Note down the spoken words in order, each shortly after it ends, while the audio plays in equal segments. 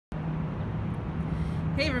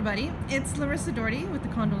Hey everybody, it's Larissa Doherty with the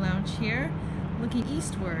Condo Lounge here, looking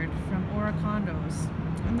eastward from Aura Condos.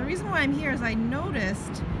 And the reason why I'm here is I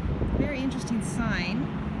noticed a very interesting sign,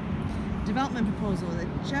 development proposal that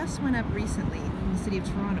just went up recently in the city of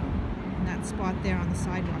Toronto, in that spot there on the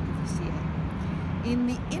sidewalk if you see it. And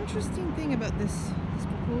the interesting thing about this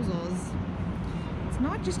proposal is it's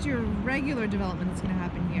not just your regular development that's going to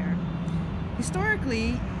happen here.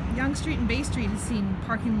 Historically, Yonge Street and Bay Street has seen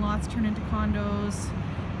parking lots turn into condos,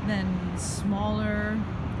 then smaller,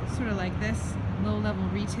 sort of like this, low-level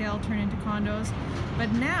retail turn into condos.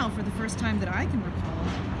 But now, for the first time that I can recall,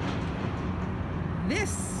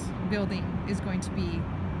 this building is going to be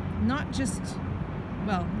not just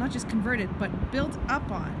converted, but built up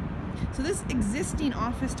on. So this existing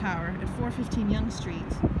office tower at 415 Yonge Street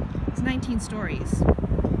is 19 stories.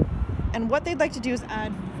 And what they'd like to do is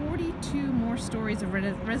add 42 more stories of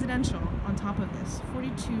residential on top of this.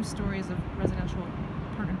 42 stories of residential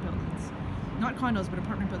apartment buildings. Not condos, but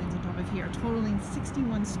apartment buildings on top of here, totaling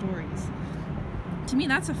 61 stories. To me,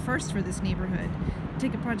 that's a first for this neighborhood.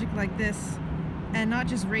 Take a project like this and not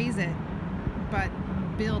just raise it, but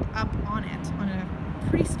build up on it, on a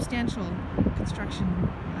pretty substantial construction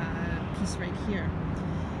piece right here.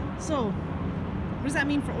 So, what does that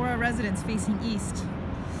mean for Aura residents facing east?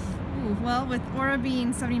 Well, with Aura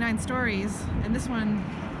being 79 stories and this one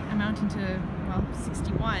amounting to, well,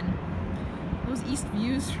 61, those east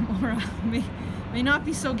views from Aura may not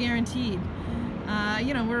be so guaranteed.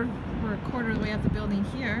 You know, we're a quarter of the way up the building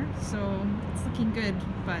here, so it's looking good,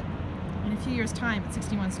 but in a few years' time, at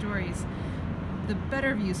 61 stories, the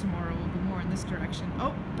better views from Aura will be more in this direction.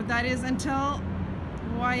 Oh, but that is until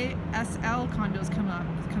YSL condos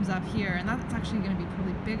comes up here, and that's actually going to be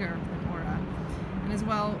probably bigger than Aura. And as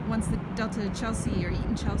well, once the Delta Chelsea or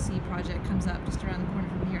Eaton Chelsea project comes up just around the corner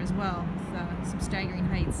from here as well, with some staggering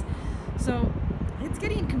heights. So it's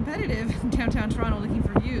getting competitive in downtown Toronto looking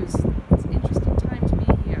for views. It's interesting.